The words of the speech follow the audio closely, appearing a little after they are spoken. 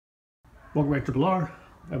Welcome back to Triple R.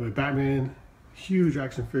 I have a Batman huge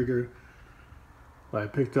action figure that I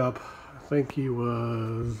picked up. I think he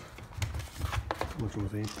was, how much was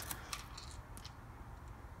he?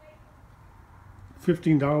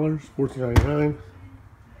 $15, $14.99.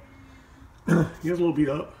 He has a little beat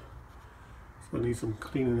up, so I need some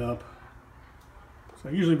cleaning up. So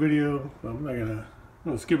I usually video, but I'm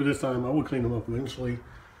gonna skip it this time. I will clean them up eventually.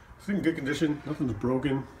 It's in good condition, nothing's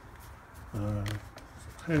broken.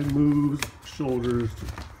 Head moves, shoulders,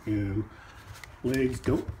 and legs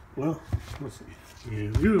don't, well, let's see.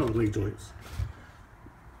 Yeah, they do have leg joints.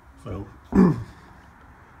 So, a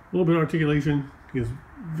little bit of articulation. He is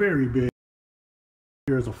very big.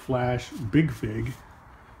 Here's a Flash Big Fig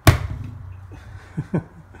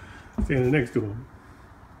standing next to him.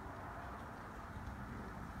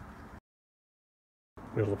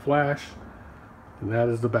 There's a Flash, and that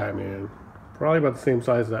is the Batman. Probably about the same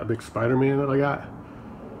size as that big Spider-Man that I got.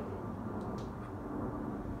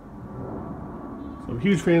 So I'm a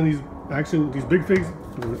huge fan of these big figs.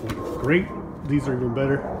 They're great. These are even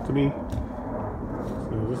better to me.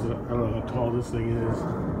 So this is, I don't know how tall this thing is.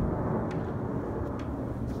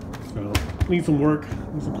 So need some work,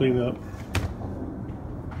 need some cleaning up.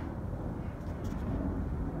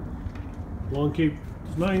 Long cape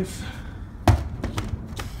is nice.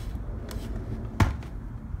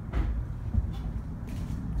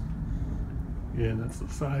 And that's the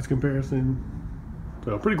size comparison.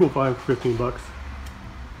 So pretty cool find for 15 bucks.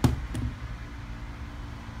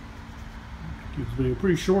 Keeps this video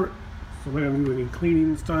pretty short, so I'm not gonna do any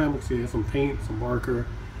cleaning this time. Let's see, I have some paint, some marker.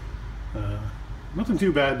 Nothing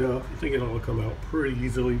too bad though. I think it'll all come out pretty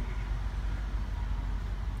easily.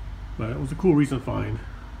 But it was a cool recent find.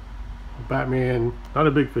 Batman, not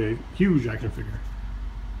a big fig, huge action figure.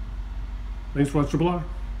 Thanks for watching Triple R.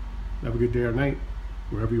 Have a good day or night,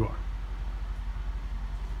 wherever you are.